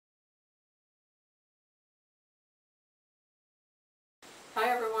Hi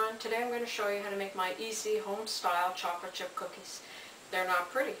everyone, today I'm going to show you how to make my easy home-style chocolate chip cookies. They're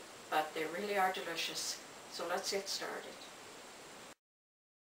not pretty, but they really are delicious. So let's get started.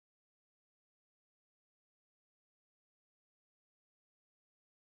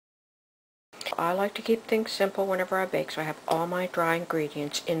 I like to keep things simple whenever I bake, so I have all my dry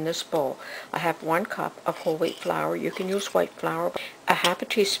ingredients in this bowl. I have 1 cup of whole wheat flour. You can use white flour, a half a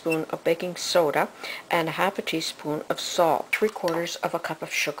teaspoon of baking soda, and a half a teaspoon of salt, 3/4 of a cup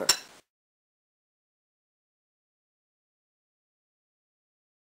of sugar.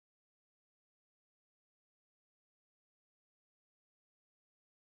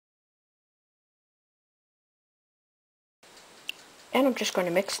 And I'm just going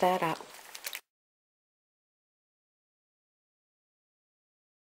to mix that up.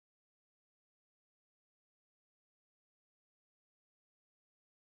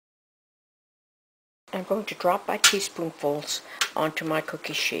 I'm going to drop my teaspoonfuls onto my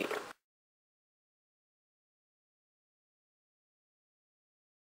cookie sheet.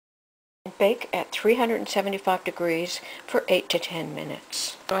 Bake at 375 degrees for 8 to 10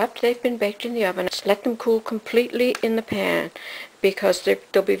 minutes. So after they've been baked in the oven, let them cool completely in the pan because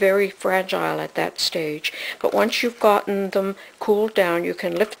they'll be very fragile at that stage. But once you've gotten them cooled down, you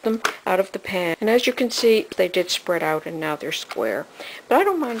can lift them out of the pan. And as you can see, they did spread out and now they're square. But I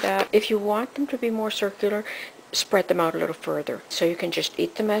don't mind that. If you want them to be more circular, spread them out a little further. So you can just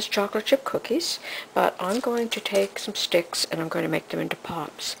eat them as chocolate chip cookies, but I'm going to take some sticks and I'm going to make them into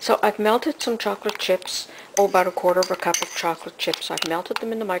pops. So I've melted some chocolate chips, about 1/4 cup of chocolate chips. I've melted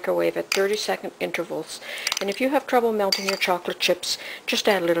them in the microwave at 30-second intervals. And if you have trouble melting your chocolate chips, just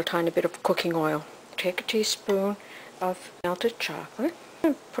add a little tiny bit of cooking oil. Take a teaspoon of melted chocolate.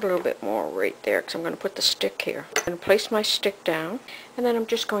 I'm going to put a little bit more right there because I'm going to put the stick here. I'm going to place my stick down, and then I'm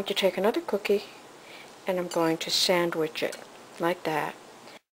just going to take another cookie and I'm going to sandwich it like that.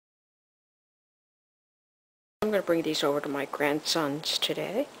 I'm going to bring these over to my grandsons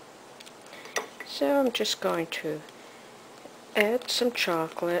today. So I'm just going to add some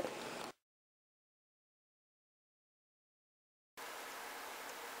chocolate.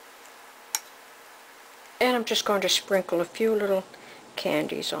 And I'm just going to sprinkle a few little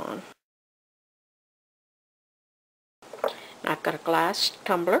candies on. Now I've got a glass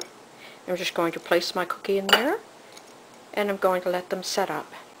tumbler. I'm just going to place my cookie in there and I'm going to let them set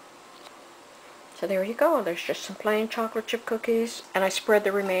up. So there you go, there's just some plain chocolate chip cookies, and I spread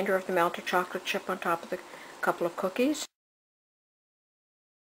the remainder of the melted chocolate chip on top of the couple of cookies.